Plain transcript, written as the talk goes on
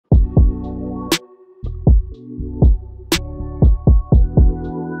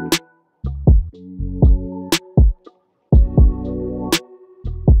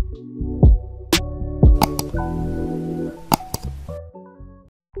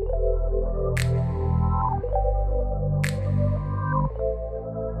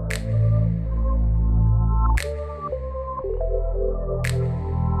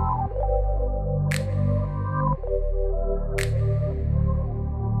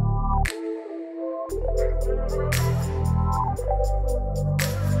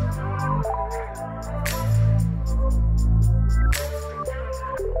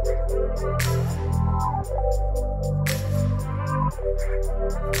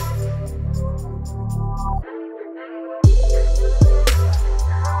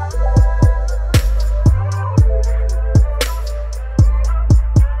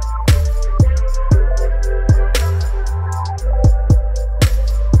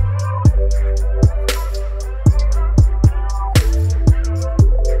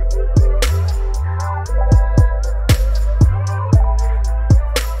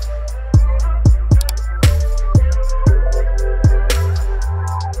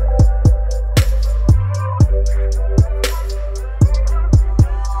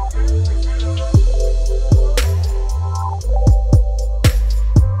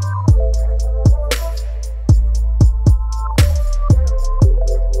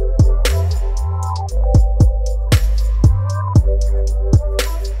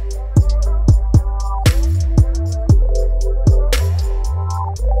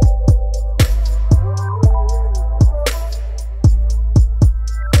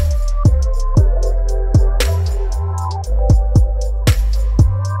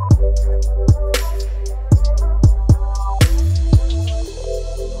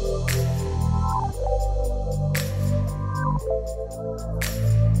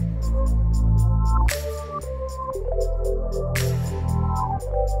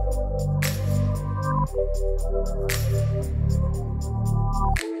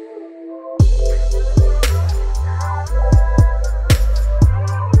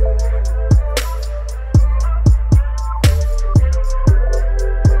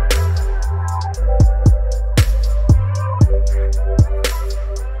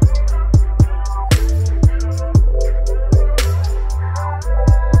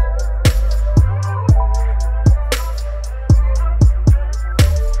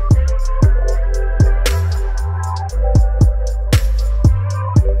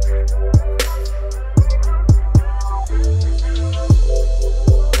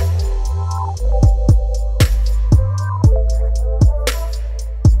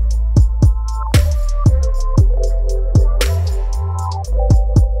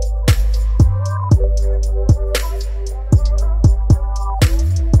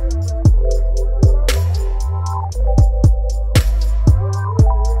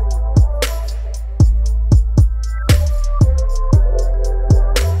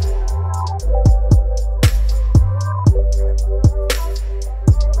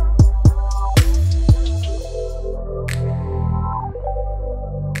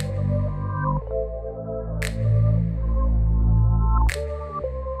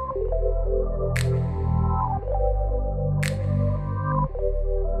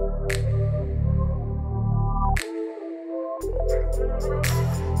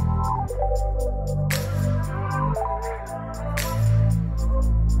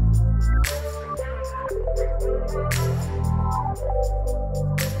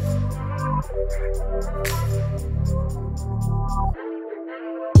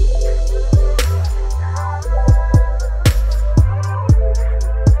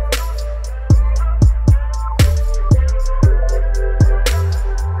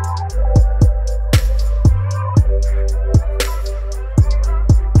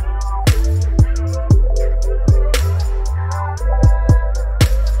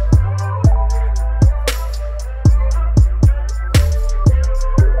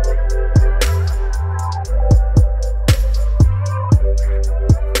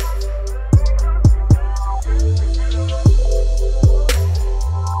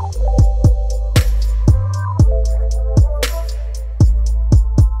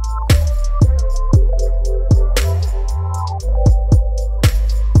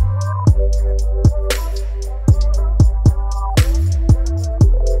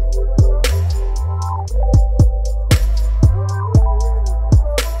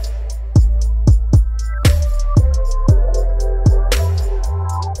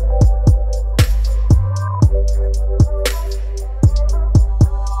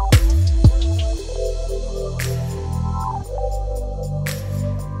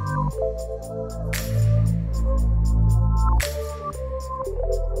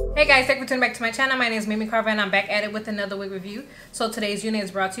Hey guys, thank you for tuning back to my channel. My name is Memiecarvel and I'm back at it with another wig review. So today's unit is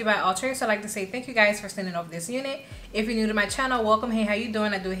brought to you by Outre. So I'd like to say thank you guys for sending over this unit. If you're new to my channel, welcome. Hey, how you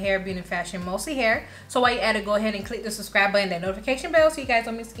doing? I do hair, beauty, and fashion, mostly hair. So while you're at it, go ahead and click the subscribe button, that notification bell, so you guys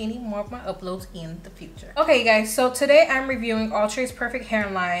don't miss any more of my uploads in the future. Okay guys, so today I'm reviewing Outre's Perfect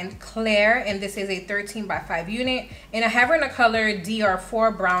Hairline KLAIR, and this is a 13 by 5 unit, and I have her in the color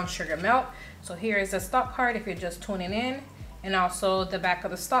DR4 Brown Sugar Melt. So here is the stock card if you're just tuning in, and also the back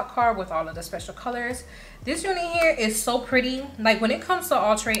of the stock card with all of the special colors. This unit here is so pretty. Like when it comes to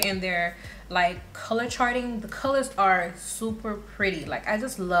Outre and their like color charting, the colors are super pretty. Like I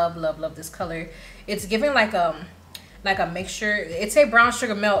just love this color. It's giving like a mixture. It's a brown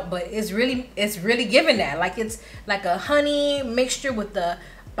sugar melt, but it's really giving that. Like it's like a honey mixture with the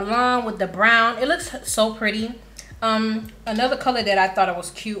blonde with the brown. It looks so pretty. Another color that I thought it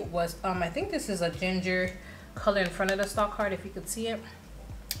was cute was I think this is a ginger color in front of the stock card, if you could see it.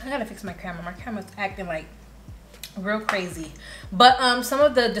 I gotta fix my camera. My camera's acting like real crazy. But some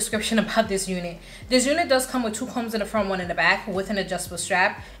of the description about this unit does come with 2 combs in the front, 1 in the back, with an adjustable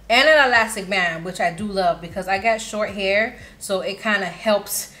strap and an elastic band, which I do love because I got short hair, so it kind of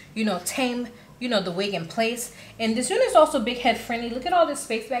helps, you know, tame, you know, the wig in place. And this unit is also big head friendly. Look at all this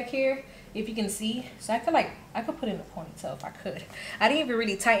space back here, if you can see. So I could put in a ponytail if I could. I didn't even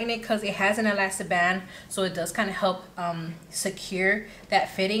really tighten it because it has an elastic band, so it does kind of help secure that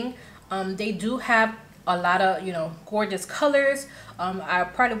fitting. They do have a lot of, you know, gorgeous colors. I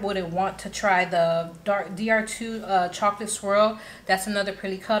probably wouldn't want to try the dark DR2 chocolate swirl. That's another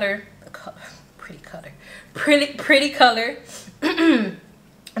pretty color. Pretty color.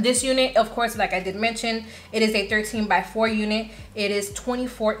 This unit, of course, like I did mention, it is a 13 by 4 unit. It is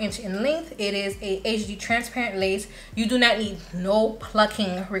 24" in length. It is a HD transparent lace. You do not need no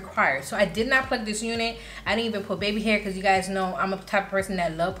plucking required. So I did not pluck this unit. I didn't even put baby hair because you guys know I'm a type of person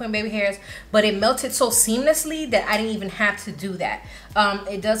that love putting baby hairs, but it melted so seamlessly that I didn't even have to do that.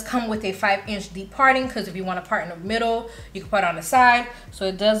 It does come with a 5" deep parting, because if you want to part in the middle, you can part on the side. So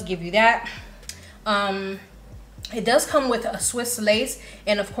it does give you that. It does come with a Swiss lace,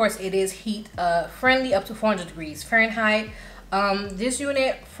 and of course it is heat friendly up to 400 degrees Fahrenheit. This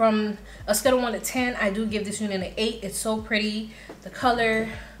unit, from a scale of 1 to 10, I do give this unit an 8. It's so pretty. The color,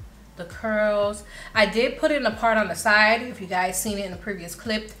 the curls. I did put it in a part on the side. If you guys seen it in the previous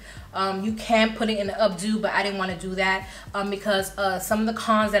clip, you can put it in the updo, but I didn't want to do that because some of the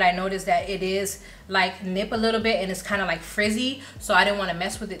cons that I noticed that it is like nip a little bit and it's kind of like frizzy, so I didn't want to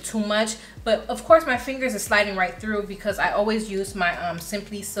mess with it too much. But of course my fingers are sliding right through because I always use my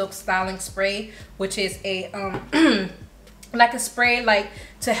Simply Silk styling spray, which is a like a spray like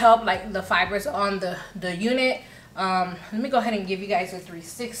to help like the fibers on the unit. Let me go ahead and give you guys a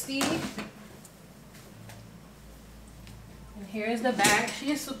 360. And here is the back.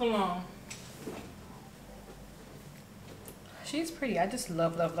 She is super long. She's pretty. I just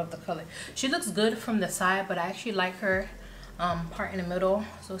love the color. She looks good from the side, but I actually like her part in the middle.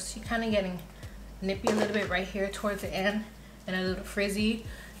 So she's kind of getting nippy a little bit right here towards the end and a little frizzy,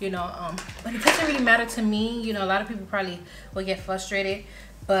 you know. But it doesn't really matter to me. You know, a lot of people probably will get frustrated,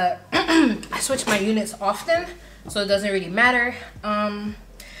 but I switch my units often, so it doesn't really matter.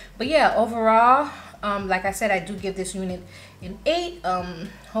 But yeah, overall, like I said, I do give this unit an 8.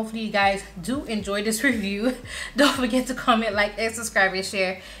 Hopefully you guys do enjoy this review. Don't forget to comment, like, and subscribe and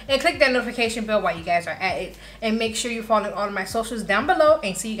share, and click that notification bell while you guys are at it, and make sure you follow all of my socials down below,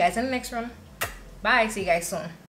 and see you guys in the next one. Bye. See you guys soon.